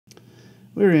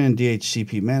We're in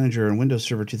DHCP Manager and Windows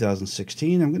Server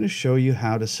 2016. I'm going to show you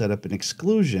how to set up an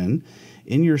exclusion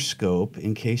in your scope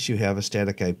in case you have a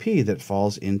static IP that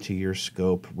falls into your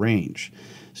scope range.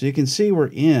 So you can see we're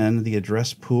in the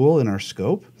address pool in our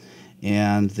scope,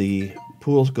 and the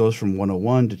pool goes from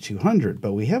 101 to 200,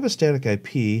 but we have a static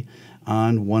IP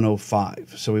on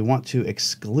 105. So we want to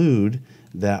exclude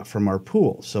that from our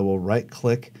pool. So we'll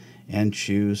right-click and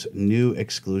choose New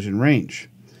Exclusion Range.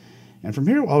 And from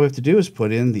here, all we have to do is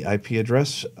put in the IP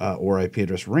address or IP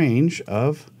address range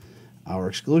of our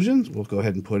exclusions. We'll go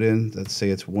ahead and put in, let's say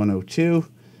it's 102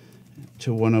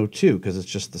 to 102 because it's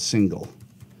just the single.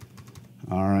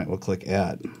 All right, we'll click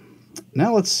Add.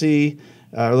 Now let's say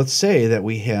that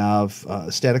we have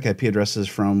static IP addresses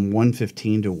from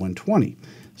 115 to 120.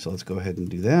 So let's go ahead and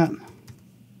do that.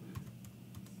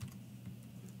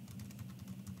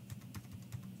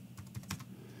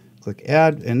 Click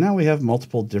Add, and now we have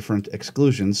multiple different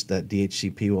exclusions that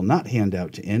DHCP will not hand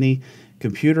out to any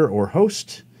computer or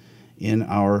host in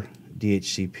our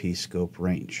DHCP scope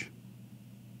range.